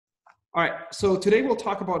All right, so today we'll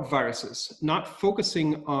talk about viruses, not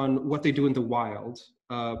focusing on what they do in the wild,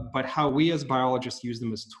 but how we as biologists use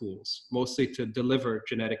them as tools, mostly to deliver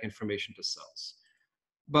genetic information to cells.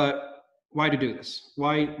 But why to do this?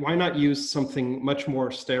 Why not use something much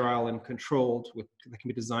more sterile and controlled that can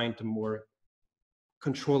be designed to more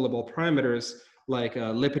controllable parameters like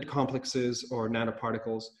lipid complexes or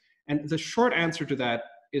nanoparticles? And the short answer to that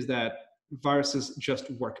is that viruses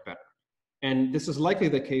just work better. And this is likely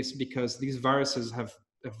the case because these viruses have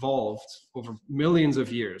evolved over millions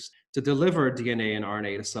of years to deliver DNA and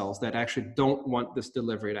RNA to cells that actually don't want this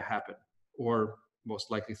delivery to happen, or most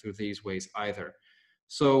likely through these ways either.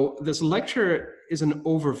 So this lecture is an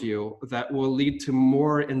overview that will lead to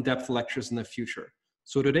more in-depth lectures in the future.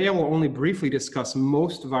 So today I will only briefly discuss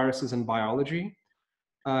most viruses in biology,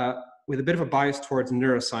 with a bit of a bias towards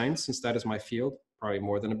neuroscience, since that is my field, probably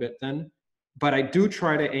more than a bit then. But I do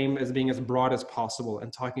try to aim as being as broad as possible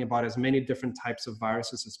and talking about as many different types of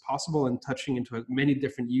viruses as possible and touching into many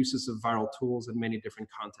different uses of viral tools in many different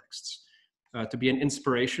contexts. To be an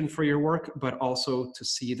inspiration for your work, but also to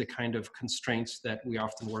see the kind of constraints that we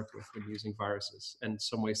often work with when using viruses, and in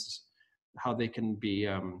some ways how they can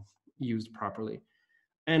be used properly.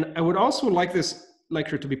 And I would also like this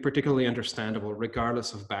lecture to be particularly understandable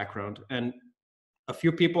regardless of background. And a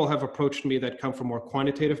few people have approached me that come from more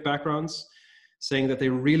quantitative backgrounds, saying that they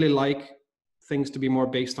really like things to be more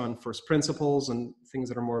based on first principles and things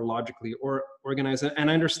that are more logically organized. And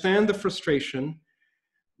I understand the frustration,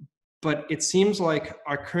 but it seems like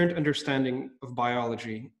our current understanding of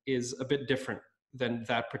biology is a bit different than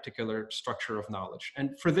that particular structure of knowledge.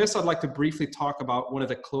 And for this, I'd like to briefly talk about one of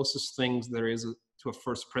the closest things there is to a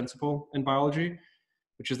first principle in biology,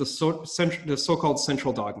 which is the so-called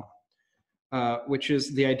central dogma. Which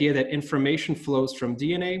is the idea that information flows from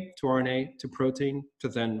DNA to RNA to protein to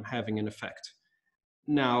then having an effect.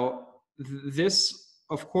 Now, this,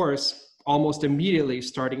 of course, almost immediately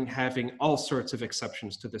starting having all sorts of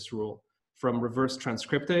exceptions to this rule, from reverse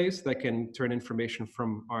transcriptase that can turn information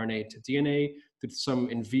from RNA to DNA, to some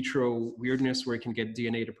in vitro weirdness where you can get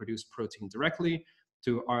DNA to produce protein directly,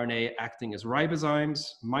 to RNA acting as ribozymes,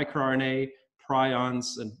 microRNA,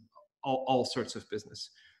 prions, and all sorts of business.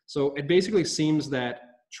 So it basically seems that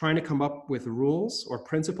trying to come up with rules or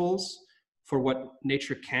principles for what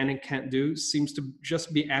nature can and can't do seems to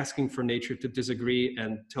just be asking for nature to disagree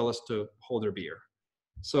and tell us to hold our beer.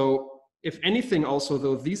 So if anything also,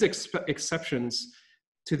 though, these exceptions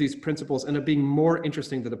to these principles end up being more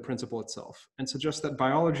interesting than the principle itself, and suggest that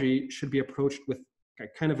biology should be approached with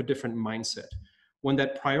kind of a different mindset, one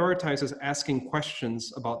that prioritizes asking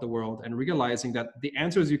questions about the world and realizing that the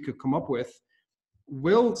answers you could come up with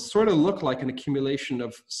will sort of look like an accumulation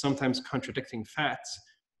of sometimes contradicting facts,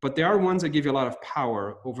 but they are ones that give you a lot of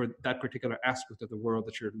power over that particular aspect of the world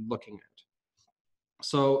that you're looking at.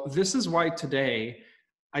 So this is why today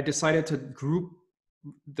I decided to group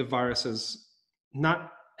the viruses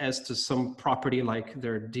not as to some property like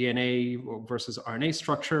their DNA versus RNA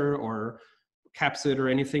structure or capsid or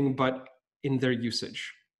anything, but in their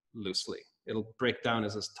usage loosely. It'll break down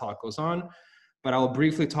as this talk goes on, but I'll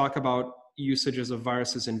briefly talk about usages of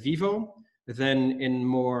viruses in vivo, then in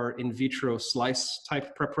more in vitro slice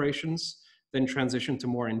type preparations, then transition to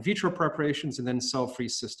more in vitro preparations, and then cell-free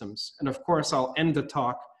systems. And of course, I'll end the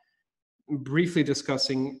talk briefly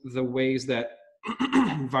discussing the ways that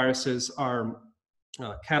viruses are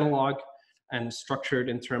cataloged and structured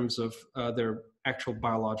in terms of their actual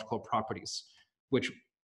biological properties, which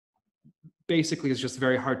basically is just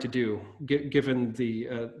very hard to do given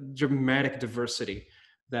the dramatic diversity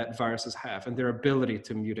that viruses have and their ability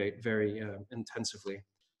to mutate very intensively.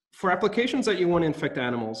 For applications that you want to infect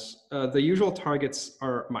animals, the usual targets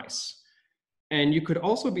are mice. And you could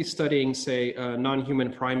also be studying, say, a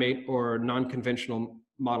non-human primate or non-conventional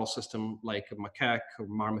model system like a macaque or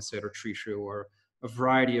marmoset or tree shrew or a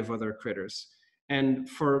variety of other critters. And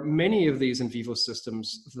for many of these in vivo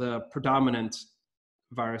systems, the predominant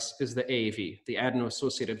virus is the AAV, the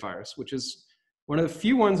adeno-associated virus, which is one of the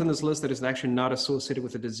few ones on this list that is actually not associated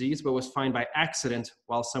with a disease, but was found by accident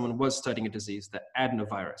while someone was studying a disease, the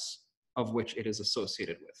adenovirus, of which it is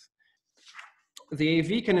associated with. The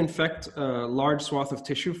AAV can infect a large swath of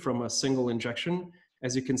tissue from a single injection,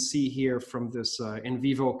 as you can see here from this in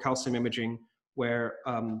vivo calcium imaging, where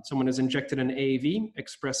someone has injected an AAV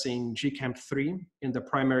expressing GCAMP3 in the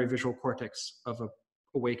primary visual cortex of a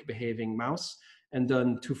awake behaving mouse, and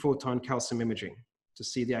done 2-photon calcium imaging to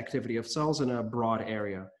see the activity of cells in a broad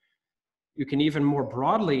area. You can even more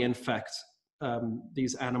broadly infect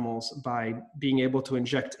these animals by being able to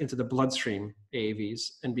inject into the bloodstream AAVs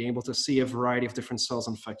and being able to see a variety of different cells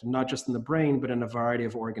infected, not just in the brain, but in a variety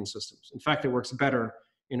of organ systems. In fact, it works better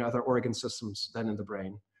in other organ systems than in the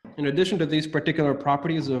brain. In addition to these particular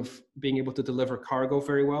properties of being able to deliver cargo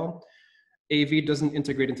very well, AAV doesn't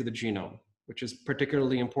integrate into the genome, which is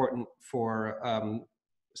particularly important for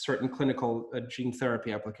certain clinical gene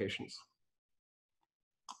therapy applications.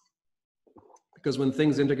 Because when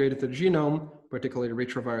things integrate into the genome, particularly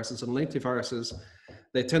retroviruses and lentiviruses,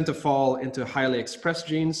 they tend to fall into highly expressed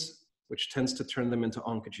genes, which tends to turn them into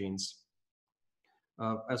oncogenes,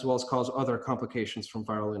 as well as cause other complications from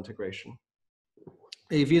viral integration.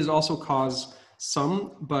 AAVs also cause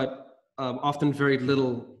some, but often very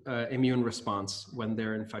little immune response when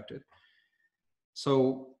they're infected.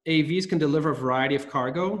 So AAVs can deliver a variety of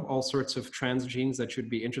cargo, all sorts of transgenes that you'd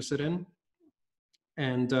be interested in.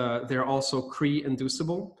 And they're also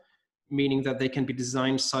Cre-inducible, meaning that they can be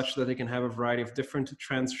designed such that they can have a variety of different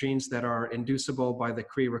transgenes that are inducible by the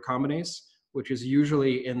Cre recombinase, which is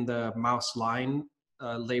usually in the mouse line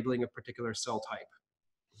labeling a particular cell type.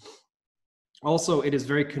 Also, it is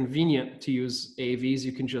very convenient to use AAVs.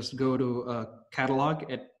 You can just go to a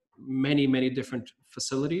catalog at many, many different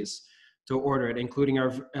facilities to order it, including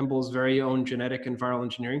our EMBL's very own genetic and viral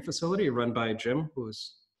engineering facility run by Jim,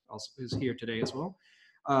 who's here today as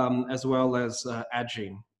well as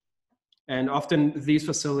Adgene. And often these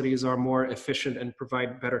facilities are more efficient and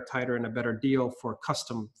provide better titer and a better deal for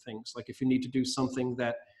custom things. Like if you need to do something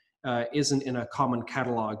that isn't in a common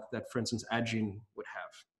catalog that, for instance, Adgene would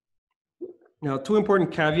have. Now, two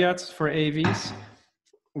important caveats for AAVs.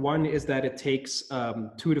 One is that it takes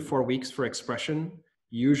 2 to 4 weeks for expression.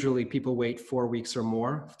 Usually people wait 4 weeks or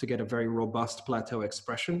more to get a very robust plateau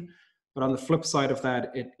expression. But on the flip side of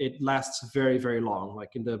that, it lasts very, very long,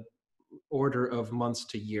 like in the order of months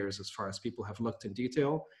to years as far as people have looked in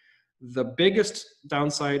detail. The biggest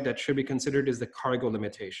downside that should be considered is the cargo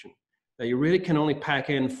limitation. That you really can only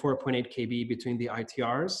pack in 4.8 kb between the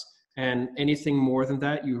ITRs, and anything more than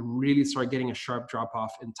that, you really start getting a sharp drop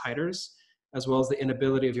off in titers, as well as the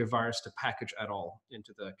inability of your virus to package at all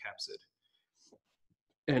into the capsid.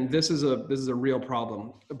 And this is a real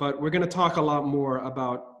problem. But we're going to talk a lot more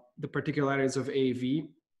about the particularities of AAV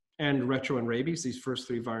and retro and rabies, these first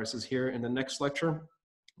 3 viruses here in the next lecture.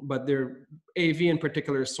 But AAV in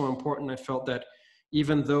particular is so important, I felt that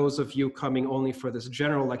even those of you coming only for this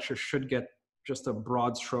general lecture should get just a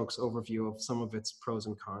broad strokes overview of some of its pros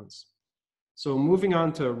and cons. So moving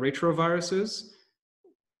on to retroviruses.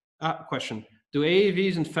 Question, do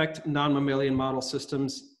AAVs infect non-mammalian model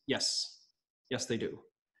systems? Yes, yes they do.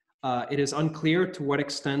 It is unclear to what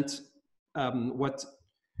extent what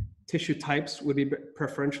tissue types would be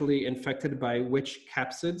preferentially infected by which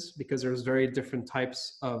capsids, because there's very different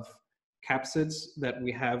types of capsids that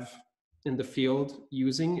we have in the field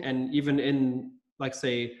using, and even in, like,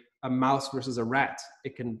 say, a mouse versus a rat,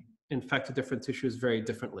 it can infect different tissues very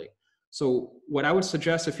differently. So what I would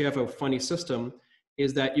suggest, if you have a funny system,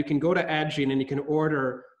 is that you can go to Adgene and you can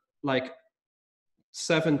order like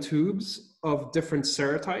 7 tubes of different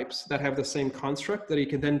serotypes that have the same construct that you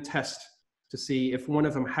can then test to see if one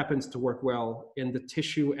of them happens to work well in the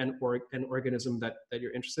tissue and organism that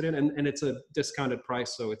you're interested in. And it's a discounted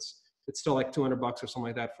price, so it's still like $200 or something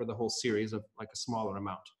like that for the whole series of like a smaller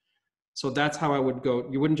amount. So that's how I would go.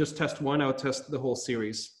 You wouldn't just test one, I would test the whole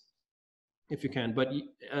series if you can, but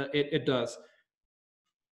it does.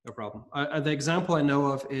 No problem. The example I know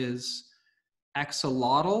of is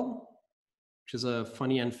axolotl, which is a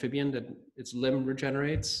funny amphibian that its limb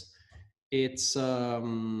regenerates. It's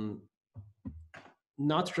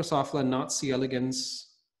not Drosophila, not C. elegans.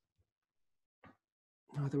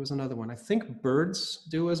 Oh, there was another one. I think birds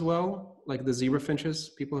do as well, like the zebra finches.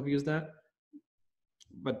 People have used that.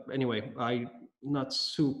 But anyway, I'm not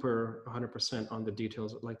super 100% on the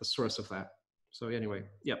details, like the source of that. So anyway,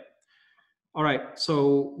 yep. All right,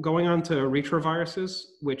 so going on to retroviruses,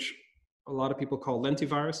 which a lot of people call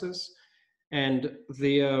lentiviruses. And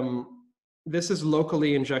this is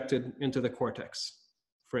locally injected into the cortex,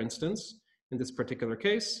 for instance, in this particular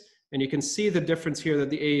case. And you can see the difference here that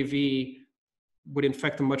the AAV would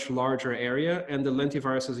infect a much larger area, and the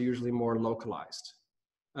lentivirus is usually more localized.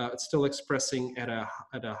 It's still expressing at a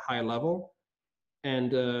high level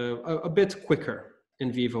and a bit quicker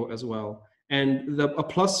in vivo as well. And a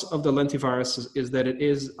plus of the lentivirus is that it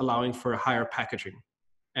is allowing for higher packaging.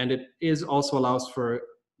 And it is also allows for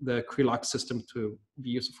the Cre-lock system to be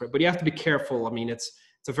useful for it. But you have to be careful. I mean, it's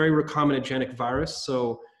a very recombinogenic virus,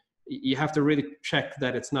 so you have to really check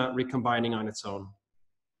that it's not recombining on its own,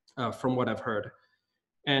 from what I've heard.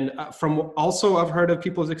 And from also, I've heard of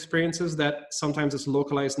people's experiences that sometimes its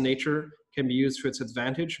localized nature can be used for its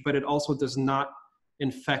advantage, but it also does not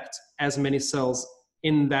infect as many cells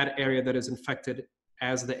in that area that is infected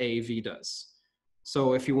as the AAV does.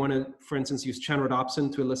 So if you want to, for instance, use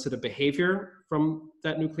channelrhodopsin to elicit a behavior from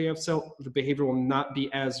that nuclei of cell, the behavior will not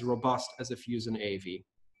be as robust as if you use an AAV,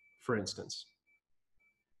 for instance.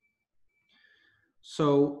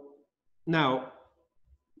 So now,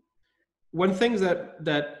 one thing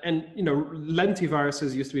and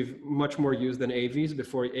lentiviruses used to be much more used than AAVs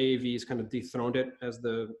before AAVs kind of dethroned it as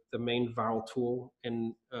the main viral tool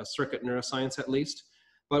in circuit neuroscience, at least.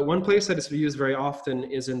 But one place that it's used very often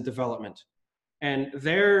is in development. And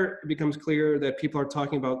there it becomes clear that people are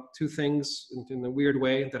talking about two things in a weird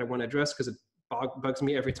way that I want to address because it bugs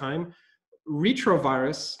me every time.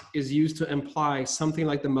 Retrovirus is used to imply something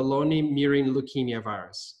like the Maloney-Murine leukemia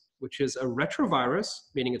virus, which is a retrovirus,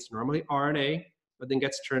 meaning it's normally RNA, but then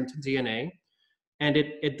gets turned to DNA. And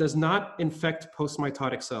it does not infect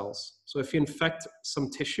postmitotic cells. So if you infect some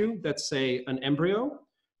tissue that's, say, an embryo,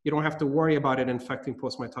 you don't have to worry about it infecting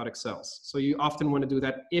postmitotic cells. So you often want to do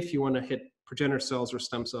that if you want to hit progenitor cells or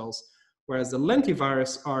stem cells, whereas the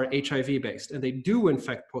lentivirus are HIV-based, and they do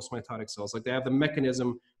infect postmitotic cells. Like they have the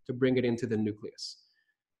mechanism to bring it into the nucleus.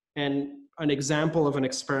 And an example of an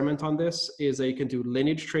experiment on this is that you can do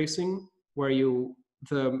lineage tracing, where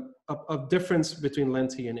a difference between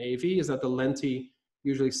Lenti and AAV is that the Lenti,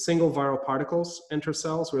 usually single viral particles enter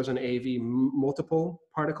cells, whereas an AAV, multiple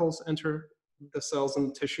particles enter the cells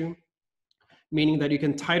and tissue, meaning that you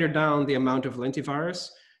can titer down the amount of lentivirus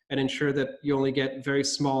and ensure that you only get very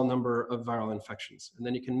small number of viral infections. And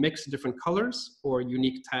then you can mix different colors or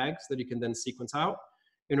unique tags that you can then sequence out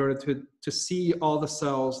in order to see all the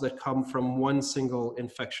cells that come from one single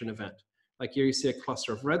infection event. Like here you see a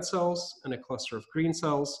cluster of red cells and a cluster of green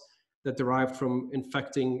cells that derived from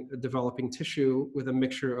infecting developing tissue with a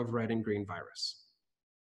mixture of red and green virus.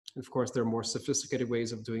 Of course, there are more sophisticated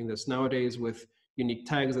ways of doing this nowadays with unique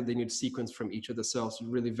tags that they need to sequence from each of the cells to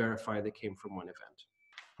really verify they came from one event.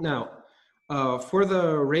 Now, for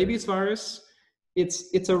the rabies virus, it's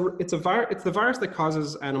the virus that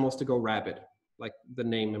causes animals to go rabid, like the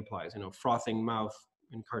name implies, frothing mouth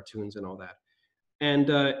in cartoons and all that. And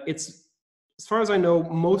it's, as far as I know,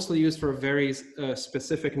 mostly used for a very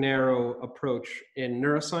specific, narrow approach in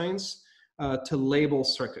neuroscience to label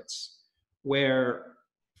circuits, where,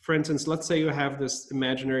 for instance, let's say you have this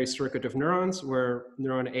imaginary circuit of neurons where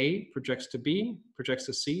neuron A projects to B, projects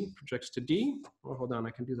to C, projects to D. Oh, hold on, I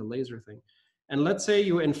can do the laser thing. And let's say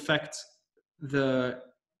you infect the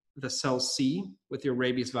cell C with your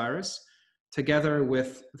rabies virus, together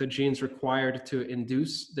with the genes required to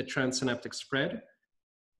induce the transsynaptic spread.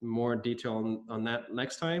 More detail on that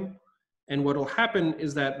next time. And what will happen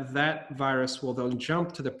is that virus will then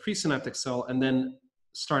jump to the presynaptic cell and then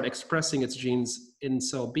start expressing its genes in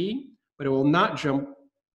cell B, but it will not jump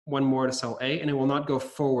one more to cell A, and it will not go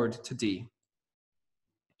forward to D.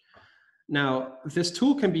 Now, this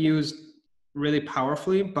tool can be used really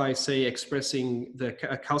powerfully by, say, expressing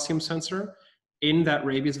a calcium sensor in that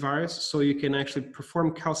rabies virus, so you can actually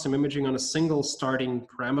perform calcium imaging on a single starting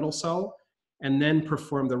pyramidal cell, and then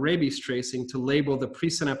perform the rabies tracing to label the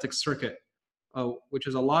presynaptic circuit, which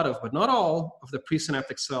is a lot of, but not all, of the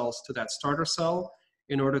presynaptic cells to that starter cell,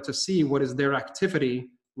 in order to see what is their activity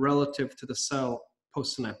relative to the cell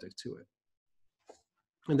postsynaptic to it.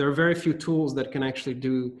 And there are very few tools that can actually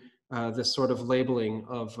do this sort of labeling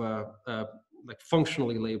of, like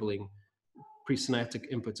functionally labeling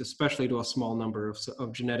presynaptic inputs, especially to a small number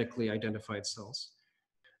of genetically identified cells.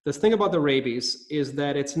 The thing about the rabies is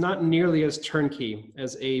that it's not nearly as turnkey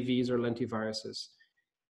as AAVs or lentiviruses.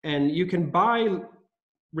 And you can buy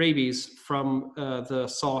rabies from the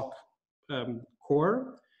Salk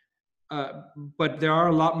core, but there are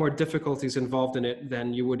a lot more difficulties involved in it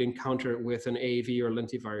than you would encounter with an AAV or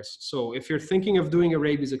lentivirus. So if you're thinking of doing a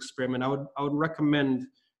rabies experiment, I would recommend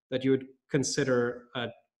that you would consider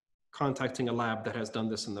contacting a lab that has done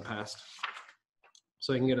this in the past,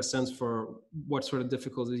 so you can get a sense for what sort of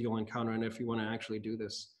difficulties you'll encounter and if you want to actually do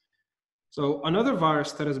this. So another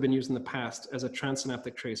virus that has been used in the past as a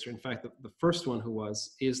transsynaptic tracer, in fact, the first one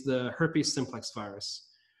is the herpes simplex virus,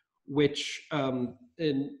 which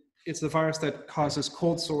it's the virus that causes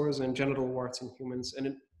cold sores and genital warts in humans.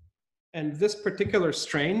 And this particular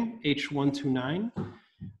strain, H129,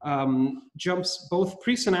 jumps both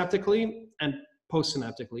presynaptically and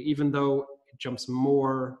postsynaptically, even though it jumps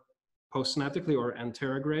more postsynaptically or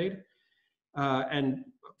anterograde. And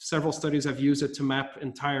several studies have used it to map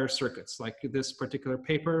entire circuits. Like this particular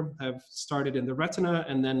paper have started in the retina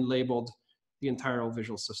and then labeled the entire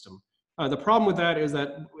visual system. The problem with that is that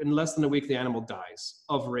in less than a week, the animal dies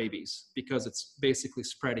of rabies because it's basically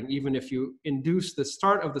spreading, even if you induce the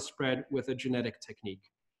start of the spread with a genetic technique.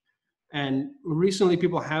 And recently,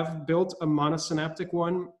 people have built a monosynaptic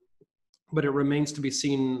one, but it remains to be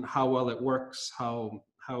seen how well it works, how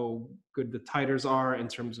good the titers are in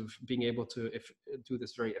terms of being able to do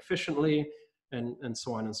this very efficiently, and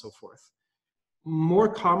so on and so forth. More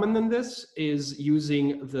common than this is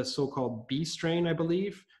using the so-called B strain, I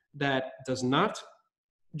believe, that does not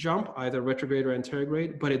jump either retrograde or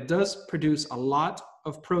anterograde, but it does produce a lot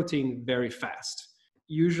of protein very fast.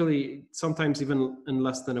 Usually, sometimes even in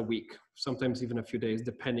less than a week, sometimes even a few days,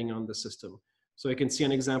 depending on the system. So you can see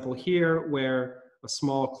an example here where a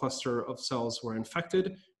small cluster of cells were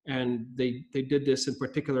infected, and they did this in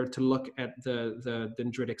particular to look at the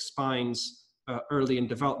dendritic spines early in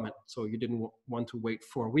development. So you didn't want to wait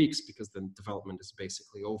 4 weeks because then development is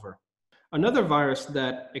basically over. Another virus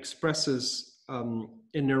that expresses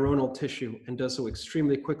in neuronal tissue and does so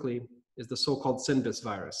extremely quickly is the so-called SYNBIS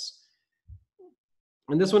virus.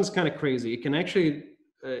 And this one's kind of crazy. It can actually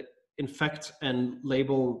infect and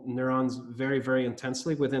label neurons very, very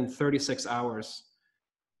intensely within 36 hours.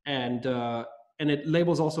 And it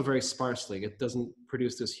labels also very sparsely. It doesn't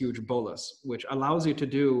produce this huge bolus, which allows you to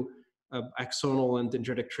do axonal and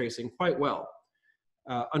dendritic tracing quite well.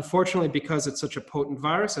 Unfortunately, because it's such a potent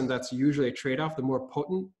virus, and that's usually a trade-off, the more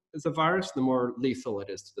potent is the virus, the more lethal it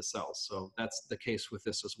is to the cells. So that's the case with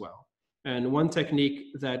this as well. And one technique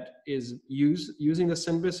that is using the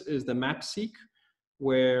SYNBIS is the MAP-seq,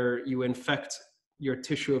 where you infect your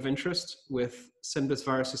tissue of interest with SYNBIS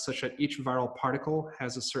viruses such that each viral particle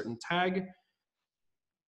has a certain tag,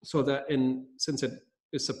 so that since it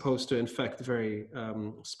is supposed to infect very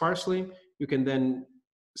sparsely, you can then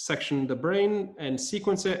section the brain and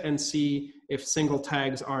sequence it and see if single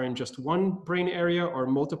tags are in just one brain area or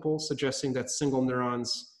multiple, suggesting that single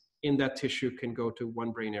neurons in that tissue can go to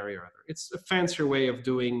one brain area or other. It's a fancier way of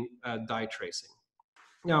doing dye tracing.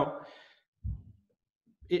 Now,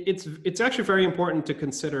 it's actually very important to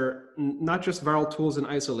consider not just viral tools in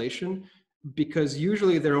isolation, because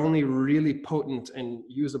usually they're only really potent and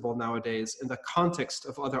usable nowadays in the context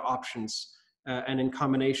of other options and in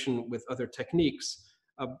combination with other techniques.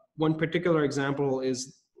 One particular example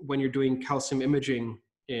is when you're doing calcium imaging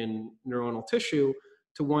in neuronal tissue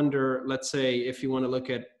to wonder, let's say, if you want to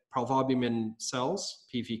look at parvalbumin cells,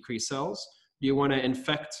 PV-Cre cells, do you want to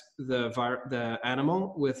infect the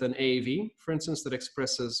animal with an AAV, for instance, that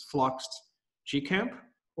expresses floxed GCAMP,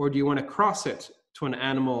 or do you want to cross it to an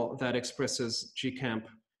animal that expresses GCAMP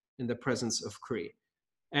in the presence of Cre?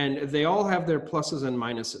 And they all have their pluses and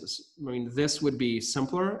minuses. I mean, this would be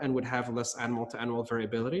simpler and would have less animal-to-animal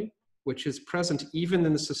variability, which is present even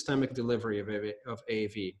in the systemic delivery of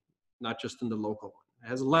AAV, not just in the local one. It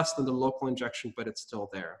has less than the local injection, but it's still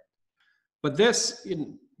there. But this,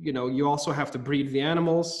 you also have to breed the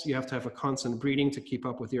animals. You have to have a constant breeding to keep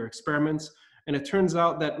up with your experiments. And it turns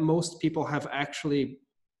out that most people have actually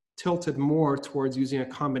tilted more towards using a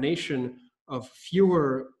combination of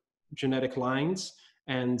fewer genetic lines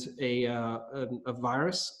and a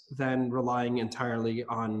virus than relying entirely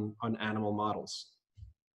on animal models.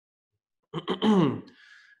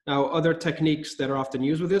 Now, other techniques that are often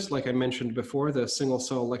used with this, like I mentioned before, the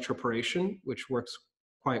single-cell electroporation, which works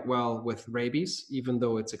quite well with rabies, even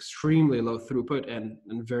though it's extremely low throughput and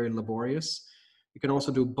very laborious. You can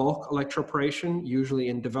also do bulk electroporation, usually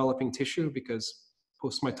in developing tissue, because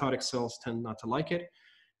postmitotic cells tend not to like it.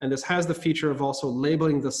 And this has the feature of also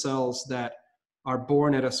labeling the cells that are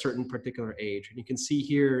born at a certain particular age. And you can see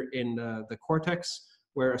here in the cortex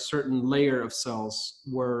where a certain layer of cells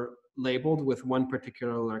were labeled with one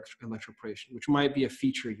particular electroporation, which might be a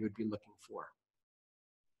feature you would be looking for.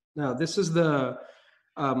 Now, this is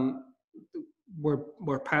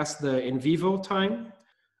we're past the in vivo time.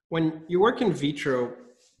 When you work in vitro,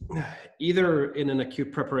 either in an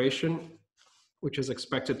acute preparation, which is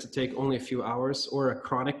expected to take only a few hours, or a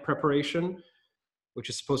chronic preparation, which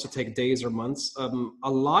is supposed to take days or months, a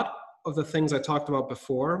lot of the things I talked about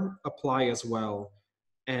before apply as well.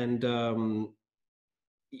 And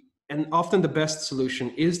often the best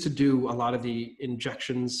solution is to do a lot of the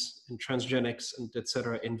injections and transgenics and et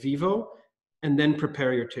cetera in vivo, and then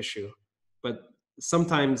prepare your tissue. But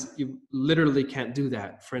sometimes you literally can't do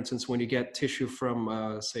that. For instance, when you get tissue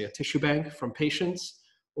from, say, a tissue bank from patients,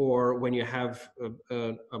 or when you have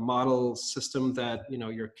a model system that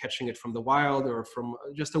you're catching it from the wild, or from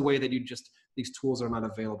just a way that these tools are not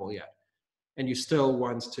available yet. And you still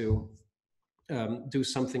want to do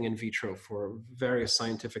something in vitro for various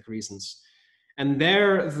scientific reasons. And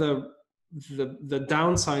there, the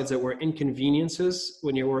downsides that were inconveniences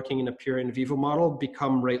when you're working in a pure in vivo model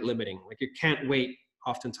become rate limiting. Like you can't wait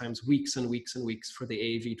oftentimes weeks and weeks and weeks for the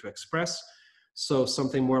AAV to express. So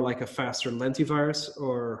something more like a faster lentivirus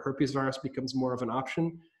or herpes virus becomes more of an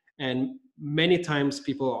option. And many times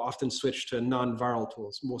people often switch to non-viral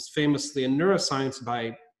tools, most famously in neuroscience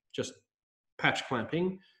by just patch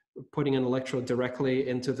clamping, putting an electrode directly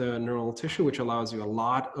into the neural tissue, which allows you a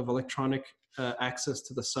lot of electronic access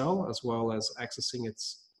to the cell, as well as accessing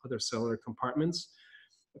its other cellular compartments.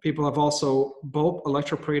 People have also bulk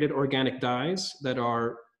electroporated organic dyes that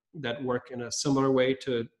work in a similar way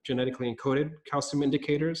to genetically encoded calcium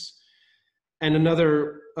indicators. And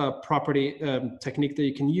another property technique that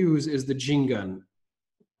you can use is the gene gun,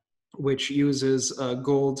 which uses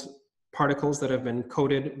gold particles that have been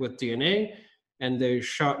coated with DNA, and they're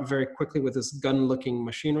shot very quickly with this gun-looking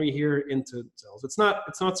machinery here into cells. It's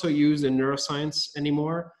not so used in neuroscience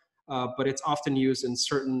anymore, but it's often used in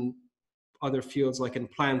certain other fields, like in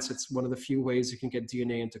plants. It's one of the few ways you can get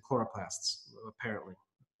DNA into chloroplasts, apparently.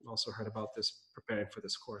 Also heard about this preparing for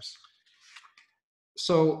this course.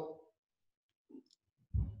 So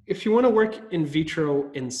if you want to work in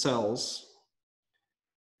vitro in cells,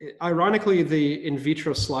 ironically, the in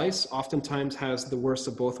vitro slice oftentimes has the worst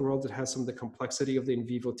of both worlds. It has some of the complexity of the in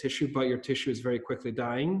vivo tissue, but your tissue is very quickly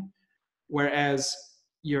dying. Whereas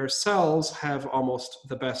your cells have almost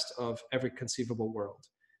the best of every conceivable world.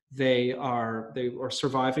 They are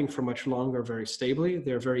surviving for much longer very stably.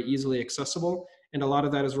 They're very easily accessible. And a lot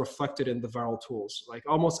of that is reflected in the viral tools. Like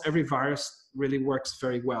almost every virus really works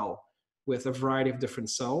very well with a variety of different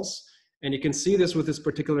cells. And you can see this with this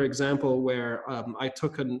particular example where I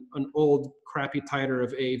took an old crappy titer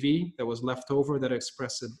of AAV that was left over that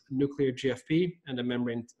expressed a nuclear GFP and a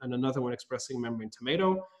membrane, and another one expressing membrane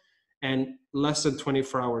tomato. And less than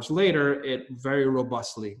 24 hours later, it very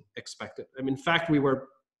robustly expected. I mean, in fact, we were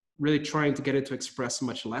really trying to get it to express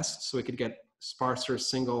much less so we could get sparser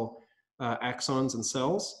single axons and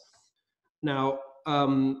cells. Now,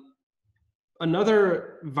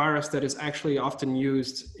 another virus that is actually often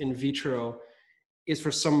used in vitro is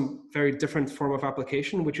for some very different form of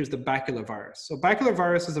application, which is the baculovirus. So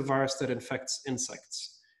baculovirus is a virus that infects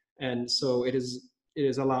insects. And so it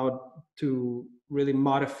is allowed to really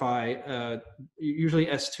modify usually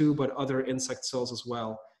S2, but other insect cells as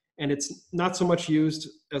well. And it's not so much used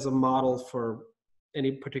as a model for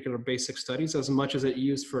any particular basic studies as much as it's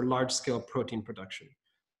used for large-scale protein production,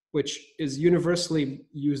 which is universally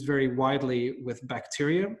used very widely with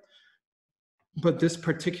bacteria. But this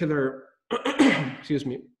particular, excuse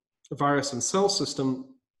me, virus and cell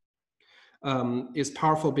system is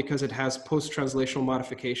powerful because it has post-translational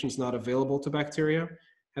modifications not available to bacteria,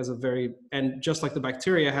 and just like the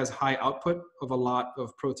bacteria, has high output of a lot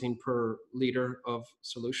of protein per liter of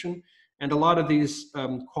solution. And a lot of these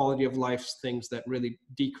quality of life things that really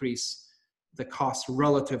decrease the cost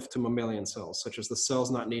relative to mammalian cells, such as the cells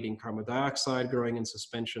not needing carbon dioxide, growing in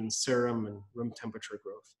suspension, serum, and room temperature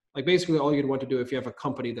growth. Like basically all you'd want to do if you have a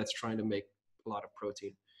company that's trying to make a lot of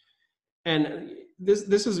protein. And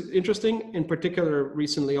this is interesting in particular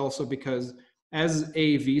recently also because as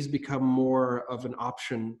AAVs become more of an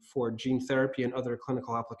option for gene therapy and other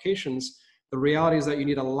clinical applications, the reality is that you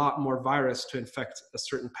need a lot more virus to infect a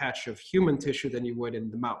certain patch of human tissue than you would in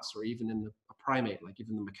the mouse or even in a primate, like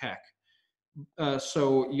even the macaque.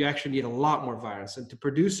 So you actually need a lot more virus, and to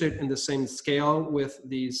produce it in the same scale with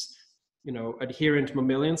these, adherent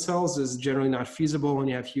mammalian cells is generally not feasible when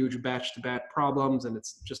you have huge batch-to-batch problems, and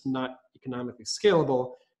it's just not economically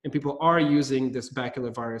scalable. And people are using this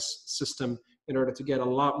baculovirus system in order to get a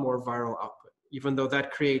lot more viral output, even though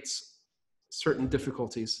that creates certain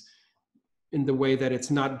difficulties in the way that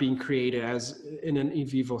it's not being created as in an in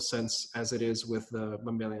vivo sense as it is with the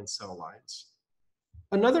mammalian cell lines.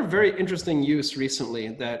 Another very interesting use recently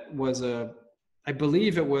that was I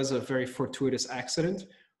believe it was a very fortuitous accident,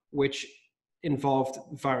 which involved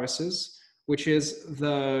viruses, which is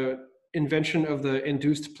the invention of the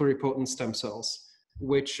induced pluripotent stem cells,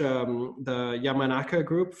 which the Yamanaka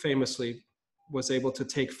group famously was able to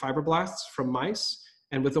take fibroblasts from mice,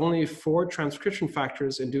 and with only 4 transcription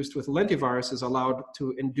factors induced with lentivirus is allowed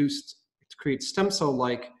to create stem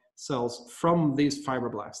cell-like cells from these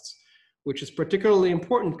fibroblasts, which is particularly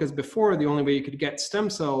important because before the only way you could get stem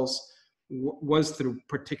cells was through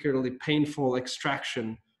particularly painful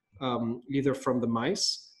extraction, either from the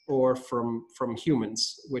mice or from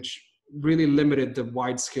humans, which really limited the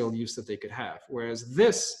wide-scale use that they could have. Whereas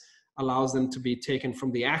this allows them to be taken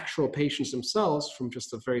from the actual patients themselves from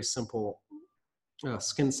just a very simple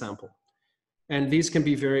skin sample. And these can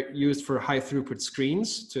be used for high throughput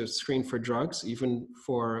screens to screen for drugs, even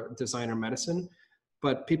for designer medicine.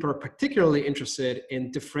 But people are particularly interested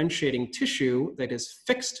in differentiating tissue that is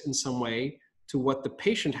fixed in some way to what the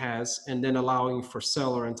patient has, and then allowing for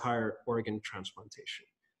cell or entire organ transplantation.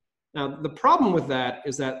 Now, the problem with that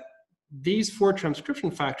is that these 4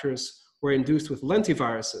 transcription factors were induced with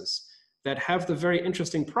lentiviruses that have the very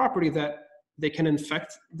interesting property that they can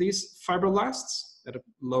infect these fibroblasts at a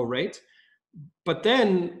low rate. But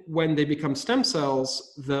then when they become stem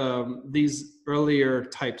cells, these earlier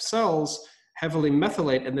type cells heavily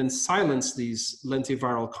methylate and then silence these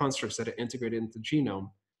lentiviral constructs that are integrated into the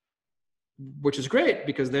genome, which is great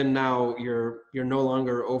because then now you're no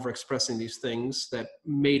longer overexpressing these things that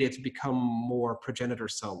made it become more progenitor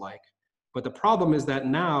cell-like. But the problem is that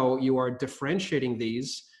now you are differentiating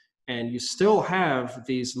these and you still have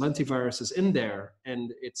these lentiviruses in there,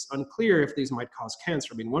 and it's unclear if these might cause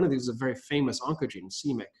cancer. I mean, one of these is a very famous oncogene,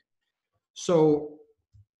 c-Myc. So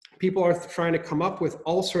people are trying to come up with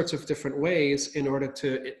all sorts of different ways in order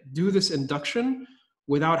to do this induction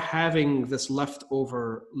without having this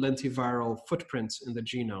leftover lentiviral footprint in the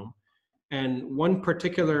genome. And one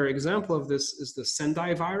particular example of this is the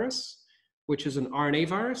Sendai virus, which is an RNA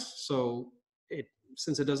virus. So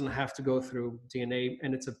since it doesn't have to go through DNA,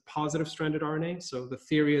 and it's a positive stranded RNA. So the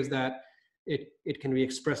theory is that it can be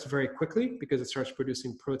expressed very quickly because it starts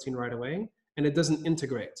producing protein right away, and it doesn't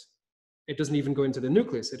integrate. It doesn't even go into the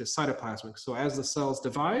nucleus, it is cytoplasmic. So as the cells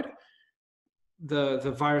divide,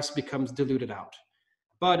 the virus becomes diluted out.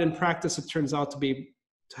 But in practice, it turns out to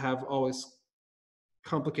have always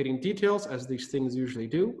complicating details, as these things usually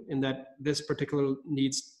do, in that this particular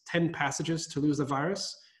needs 10 passages to lose the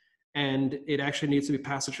virus. And it actually needs to be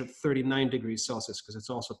passaged at 39 degrees Celsius because it's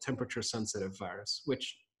also temperature sensitive virus,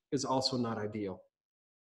 which is also not ideal.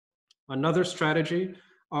 Another strategy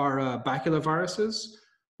are baculoviruses,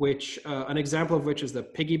 which an example of which is the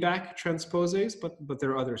piggyback transposase, but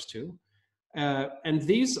there are others too. And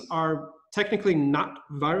these are technically not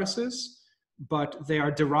viruses, but they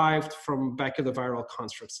are derived from baculoviral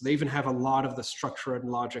constructs. They even have a lot of the structure and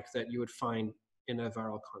logic that you would find in a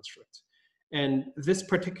viral construct. And this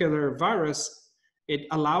particular virus, it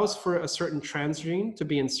allows for a certain transgene to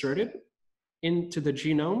be inserted into the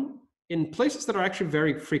genome in places that are actually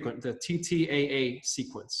very frequent, the TTAA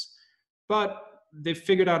sequence. But they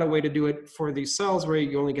figured out a way to do it for these cells where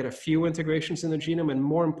you only get a few integrations in the genome. And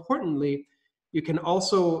more importantly, you can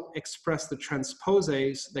also express the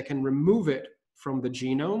transposase that can remove it from the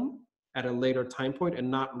genome at a later time point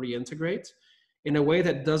and not reintegrate in a way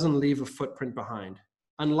that doesn't leave a footprint behind.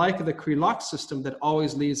 Unlike the Cre-Lox system that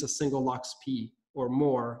always leaves a single LOXP or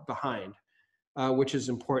more behind, which is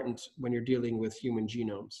important when you're dealing with human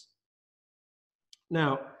genomes.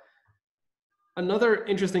 Now, another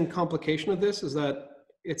interesting complication of this is that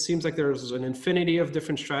it seems like there's an infinity of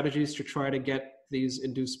different strategies to try to get these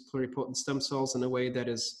induced pluripotent stem cells in a way that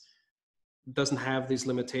doesn't have these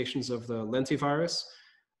limitations of the lentivirus.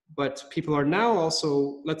 But people are now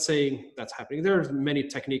also, let's say that's happening. There are many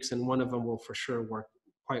techniques, and one of them will for sure work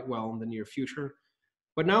quite well in the near future.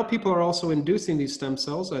 But now people are also inducing these stem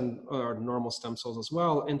cells, or normal stem cells as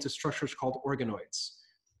well, into structures called organoids,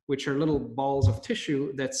 which are little balls of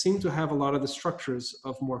tissue that seem to have a lot of the structures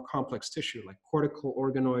of more complex tissue, like cortical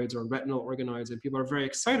organoids or retinal organoids. And people are very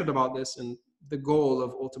excited about this and the goal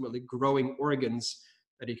of ultimately growing organs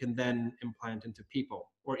that you can then implant into people,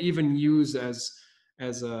 or even use as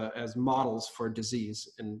models for disease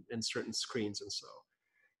in certain screens and so.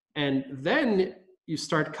 And then you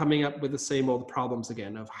start coming up with the same old problems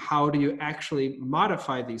again of how do you actually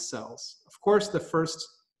modify these cells? Of course, the first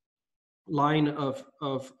line of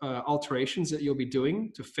alterations that you'll be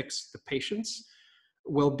doing to fix the patients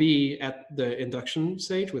will be at the induction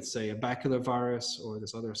stage with, say, a baculovirus or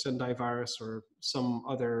this other Sendai virus or some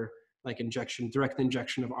other like direct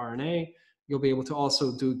injection of RNA. You'll be able to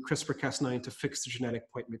also do CRISPR-Cas9 to fix the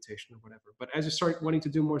genetic point mutation or whatever. But as you start wanting to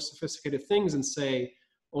do more sophisticated things and say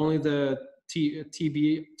only the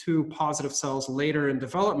TB2 positive cells later in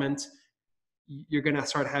development, you're going to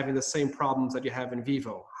start having the same problems that you have in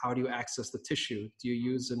vivo. How do you access the tissue? Do you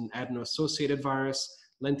use an adeno-associated virus?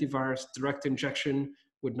 Lentivirus direct injection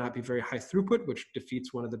would not be very high throughput, which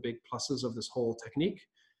defeats one of the big pluses of this whole technique.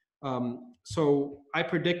 So I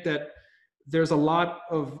predict that there's a lot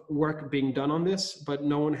of work being done on this, but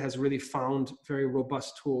no one has really found very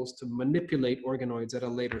robust tools to manipulate organoids at a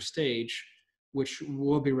later stage, which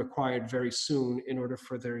will be required very soon in order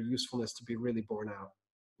for their usefulness to be really borne out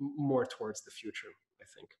more towards the future, I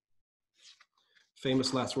think.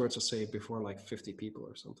 Famous last words to say before like 50 people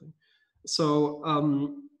or something. So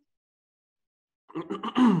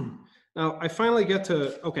Now, I finally get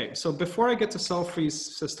to, okay, so before I get to cell-free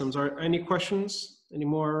systems, are any questions? Any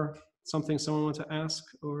more, something someone wants to ask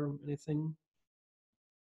or anything?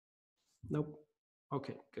 Nope.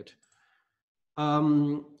 Okay, good.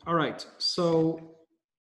 All right, so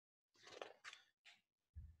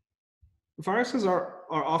viruses are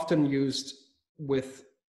often used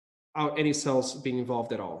without any cells being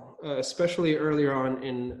involved at all, especially earlier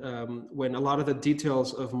on when a lot of the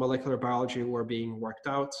details of molecular biology were being worked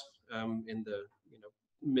out in the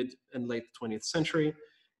mid and late 20th century.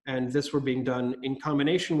 And this were being done in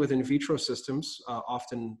combination with in vitro systems,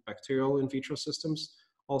 often bacterial in vitro systems,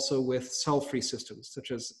 also with cell-free systems, such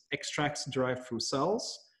as extracts derived from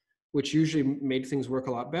cells, which usually made things work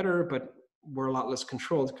a lot better, but were a lot less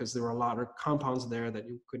controlled because there were a lot of compounds there that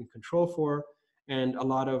you couldn't control for, and a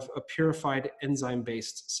lot of purified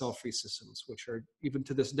enzyme-based cell-free systems, which are, even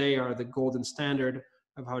to this day, are the golden standard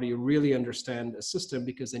of how do you really understand a system,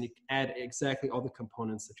 because then you add exactly all the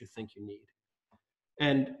components that you think you need.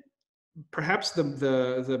 And perhaps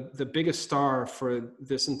the biggest star for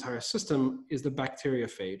this entire system is the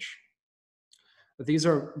bacteriophage. These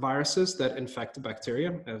are viruses that infect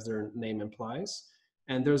bacteria, as their name implies.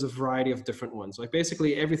 And there's a variety of different ones. Like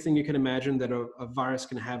basically everything you can imagine that a virus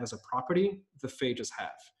can have as a property, the phages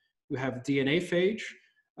have. You have DNA phage,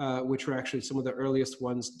 which were actually some of the earliest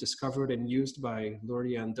ones discovered and used by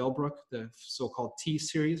Luria and Delbruck, the so-called T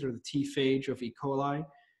series or the T phage of E. coli.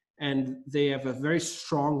 And they have a very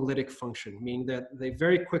strong lytic function, meaning that they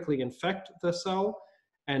very quickly infect the cell,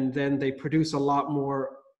 and then they produce a lot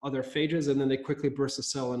more other phages, and then they quickly burst the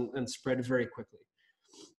cell and spread very quickly.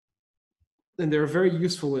 And they're very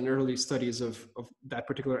useful in early studies of that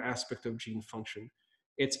particular aspect of gene function.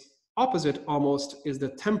 Its opposite almost is the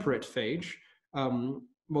temperate phage,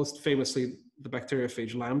 most famously the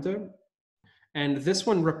bacteriophage lambda. And this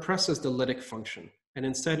one represses the lytic function and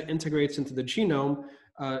instead integrates into the genome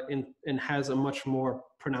and has a much more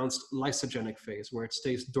pronounced lysogenic phase where it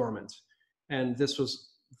stays dormant. And this was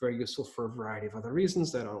very useful for a variety of other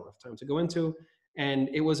reasons that I don't have time to go into. And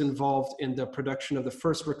it was involved in the production of the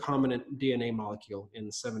first recombinant DNA molecule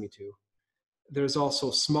in '72. There's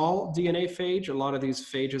also small DNA phage. A lot of these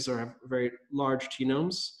phages are very large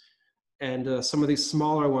genomes. And some of these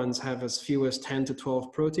smaller ones have as few as 10 to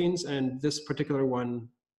 12 proteins. And this particular one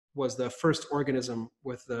was the first organism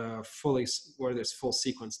with where this full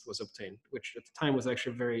sequence was obtained, which at the time was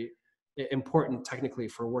actually very important technically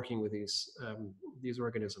for working with these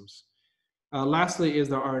organisms. Lastly is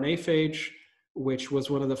the RNA phage, which was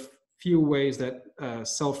one of the few ways that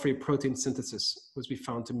cell-free protein synthesis was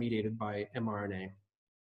found to be mediated by mRNA.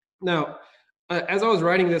 Now, as I was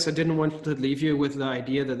writing this, I didn't want to leave you with the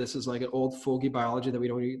idea that this is like an old fogey biology that we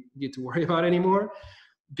don't need to worry about anymore,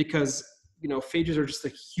 because phages are just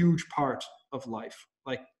a huge part of life.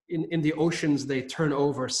 Like in the oceans, they turn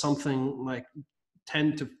over something like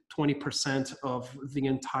 10 to 20% of the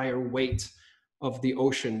entire weight of the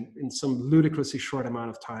ocean in some ludicrously short amount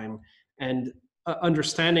of time. And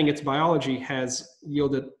understanding its biology has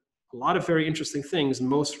yielded a lot of very interesting things,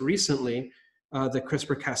 most recently the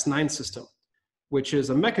CRISPR-Cas9 system, which is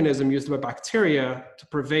a mechanism used by bacteria to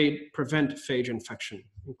prevent phage infection,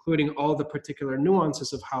 including all the particular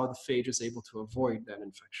nuances of how the phage is able to avoid that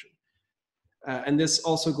infection. And this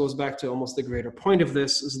also goes back to almost the greater point of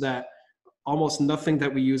this, is that almost nothing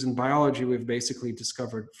that we use in biology we've basically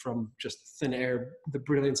discovered from just thin air, the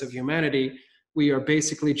brilliance of humanity. We are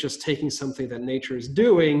basically just taking something that nature is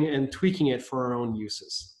doing and tweaking it for our own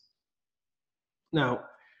uses. Now,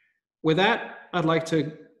 with that, I'd like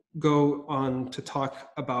to go on to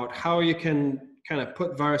talk about how you can kind of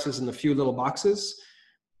put viruses in a few little boxes,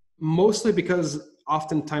 mostly because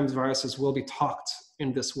oftentimes viruses will be talked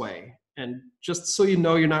in this way. And just so you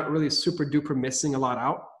know, you're not really super duper missing a lot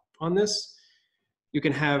out on this. You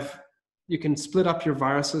can split up your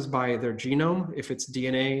viruses by their genome, if it's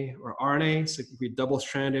DNA or RNA, so it could be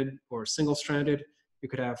double-stranded or single-stranded. You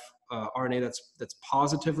could have RNA that's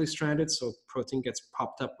positively stranded, so protein gets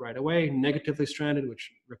popped up right away, negatively stranded, which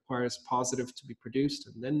requires positive to be produced,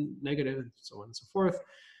 and then negative, and so on and so forth.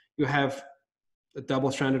 You have a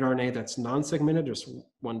double-stranded RNA that's non-segmented, just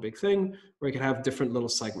one big thing, or you can have different little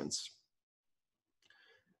segments.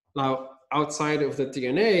 Now, outside of the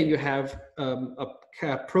DNA, you have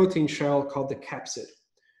a protein shell called the capsid,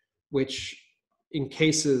 which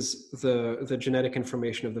encases the genetic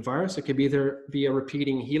information of the virus. It could either be a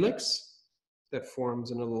repeating helix that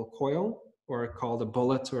forms in a little coil, or called a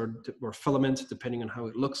bullet or filament, depending on how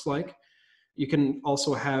it looks like. You can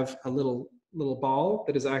also have a little ball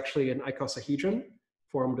that is actually an icosahedron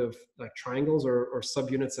formed of like triangles or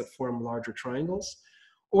subunits that form larger triangles.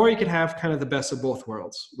 Or you could have kind of the best of both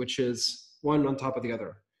worlds, which is one on top of the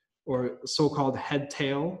other, or so-called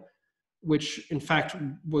head-tail, which in fact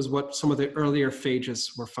was what some of the earlier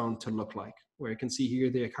phages were found to look like, where you can see here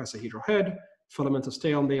the icosahedral head, filamentous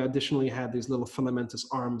tail, and they additionally had these little filamentous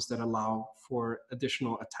arms that allow for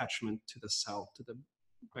additional attachment to the cell, to the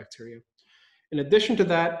bacteria. In addition to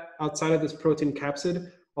that, outside of this protein capsid,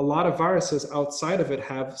 a lot of viruses outside of it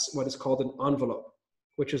have what is called an envelope,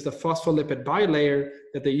 which is the phospholipid bilayer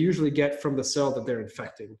that they usually get from the cell that they're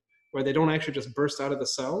infecting, where they don't actually just burst out of the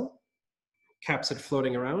cell, capsid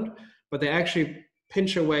floating around, but they actually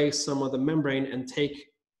pinch away some of the membrane and take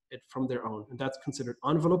it from their own. And that's considered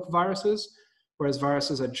enveloped viruses, whereas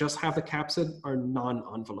viruses that just have the capsid are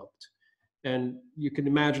non-enveloped. And you can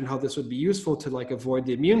imagine how this would be useful to like avoid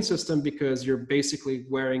the immune system, because you're basically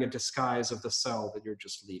wearing a disguise of the cell that you're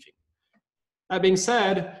just leaving. That being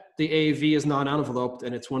said, the AAV is non-enveloped,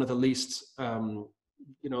 and it's one of the least,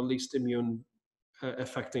 least immune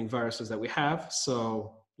affecting viruses that we have.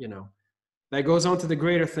 So, that goes on to the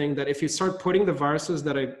greater thing that if you start putting the viruses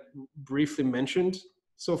that I briefly mentioned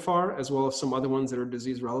so far, as well as some other ones that are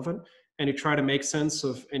disease relevant, and you try to make sense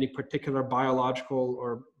of any particular biological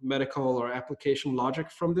or medical or application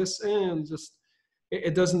logic from this, and just,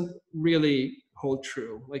 it doesn't really hold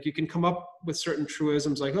true. Like you can come up with certain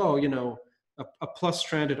truisms like, oh, a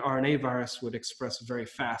plus-stranded RNA virus would express very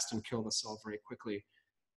fast and kill the cell very quickly.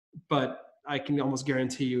 But I can almost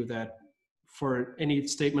guarantee you that for any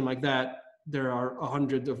statement like that, there are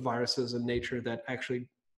 100 of viruses in nature that actually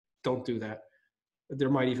don't do that. There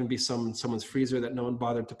might even be some in someone's freezer that no one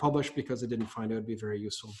bothered to publish because they didn't find it would be very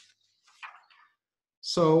useful.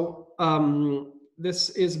 So this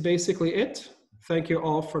is basically it. Thank you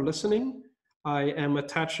all for listening. I am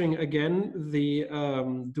attaching again the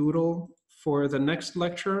doodle for the next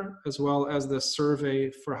lecture, as well as the survey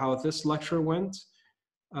for how this lecture went.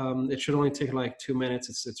 It should only take like 2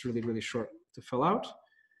 minutes. It's really, really short to fill out.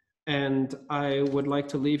 And I would like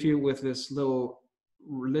to leave you with this little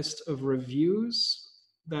list of reviews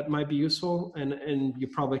that might be useful. And you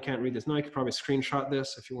probably can't read this now. You could probably screenshot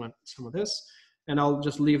this if you want some of this. And I'll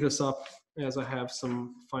just leave this up as I have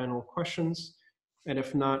some final questions. And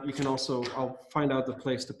if not, you can also, I'll find out the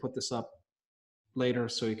place to put this up later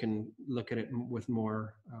so you can look at it with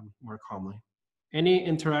more calmly. Any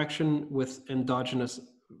interaction with endogenous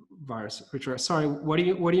virus? Richard, sorry, what do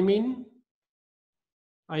you mean?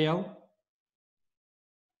 Ayel?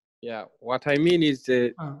 Yeah, what I mean is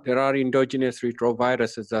that there are endogenous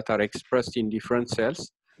retroviruses that are expressed in different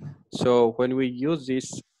cells. So when we use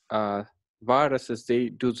these viruses,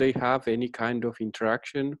 do they have any kind of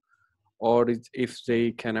interaction, or if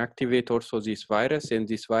they can activate also this virus, and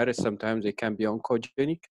this virus sometimes they can be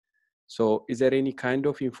oncogenic. So is there any kind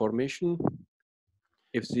of information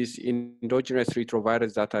if these endogenous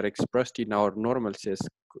retroviruses that are expressed in our normal cells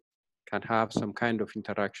can have some kind of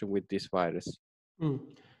interaction with this virus?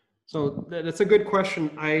 So that's a good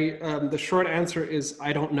question. The short answer is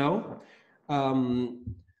I don't know.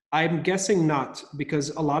 I'm guessing not,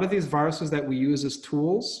 because a lot of these viruses that we use as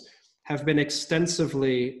tools have been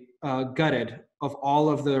extensively gutted of all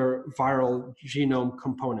of their viral genome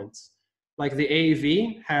components. Like the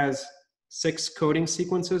AAV has 6 coding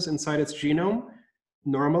sequences inside its genome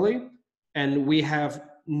normally, and we have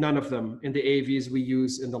none of them in the AAVs we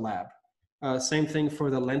use in the lab. Same thing for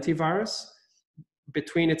the Lenti virus.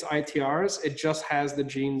 Between its ITRs, it just has the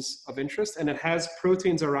genes of interest, and it has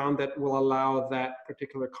proteins around that will allow that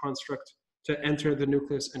particular construct to enter the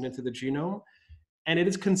nucleus and into the genome. And it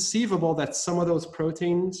is conceivable that some of those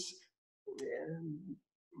proteins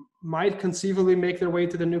might conceivably make their way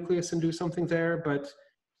to the nucleus and do something there, but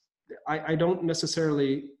I don't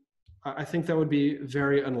necessarily, I think that would be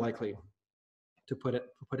very unlikely, to put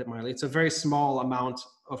it mildly. It's a very small amount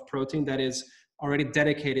of protein that is already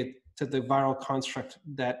dedicated to the viral construct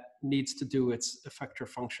that needs to do its effector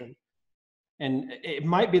function. And it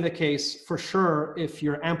might be the case for sure if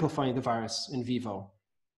you're amplifying the virus in vivo.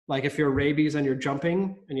 Like if you're rabies and you're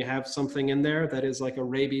jumping and you have something in there that is like a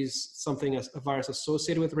rabies, something, a virus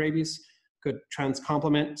associated with rabies could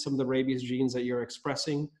transcomplement some of the rabies genes that you're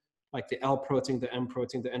expressing, like the L protein, the M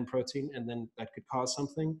protein, the N protein, and then that could cause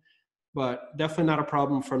something. But definitely not a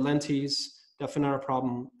problem for Lentis, definitely not a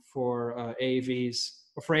problem for AAVs,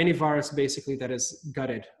 or for any virus basically that is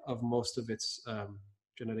gutted of most of its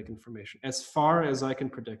genetic information. As far as I can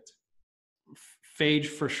predict, phage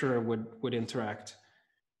for sure would interact.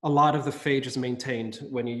 A lot of the phage is maintained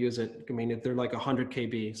when you use it. I mean, they're like 100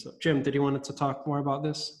 kb. So Jim, did you want to talk more about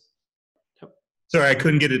this? Yep. Sorry, I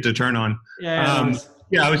couldn't get it to turn on. Yeah,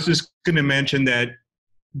 yeah, I was just going to mention that,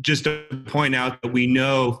 just to point out that we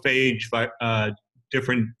know phage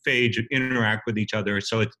different phage interact with each other.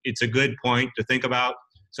 So it's a good point to think about.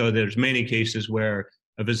 So there's many cases where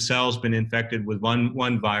if a cell's been infected with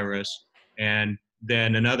one virus and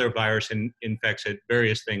then another virus infects it,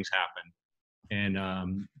 various things happen.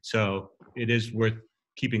 And so it is worth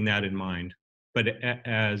keeping that in mind. But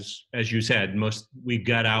as you said, we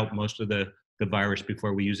gut out most of the virus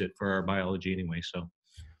before we use it for our biology anyway. So,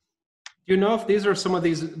 do you know if these are some of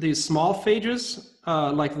these small phages,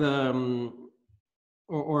 like the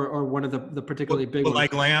or one of the particularly big ones?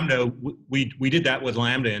 Like Lambda, we did that with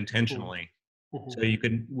Lambda intentionally. Mm-hmm. So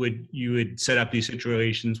you would set up these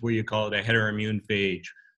situations where you call it a heteroimmune phage.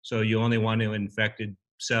 So you only want to infected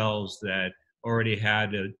cells that already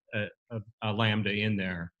had a Lambda in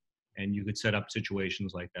there, and you could set up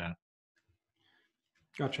situations like that.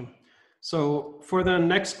 Gotcha. So for the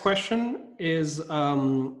next question is,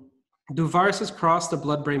 do viruses cross the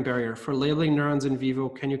blood-brain barrier? For labeling neurons in vivo,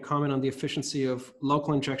 can you comment on the efficiency of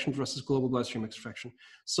local injection versus global bloodstream extraction?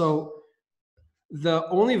 So the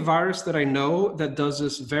only virus that I know that does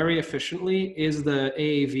this very efficiently is the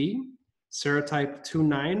AAV, serotype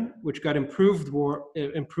 29, which got improved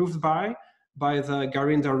by the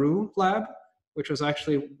Garindaru lab, which was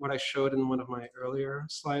actually what I showed in one of my earlier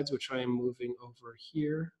slides, which I am moving over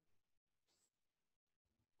here.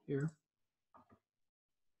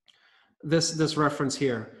 This reference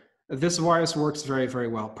here. This virus works very, very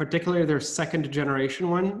well, particularly their second generation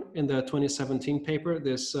one in the 2017 paper,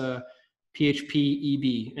 this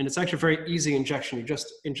PHP-EB. And it's actually a very easy injection. You just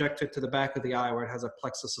inject it to the back of the eye where it has a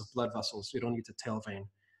plexus of blood vessels. You don't need the tail vein.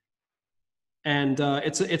 And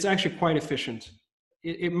it's actually quite efficient.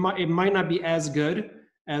 It might not be as good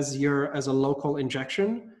as a local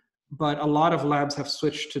injection, but a lot of labs have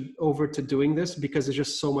switched over to doing this because it's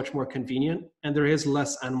just so much more convenient and there is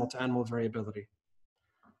less animal-to-animal variability.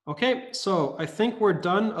 Okay, so I think we're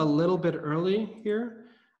done a little bit early here.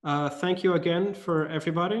 Thank you again for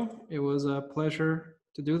everybody. It was a pleasure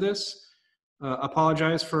to do this.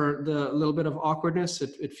 Apologize for the little bit of awkwardness.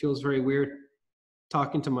 It feels very weird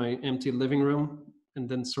talking to my empty living room and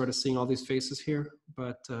then sort of seeing all these faces here.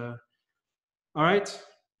 But all right,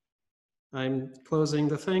 I'm closing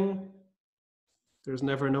the thing. There's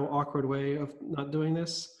never no awkward way of not doing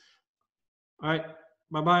this. All right,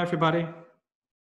 bye-bye everybody.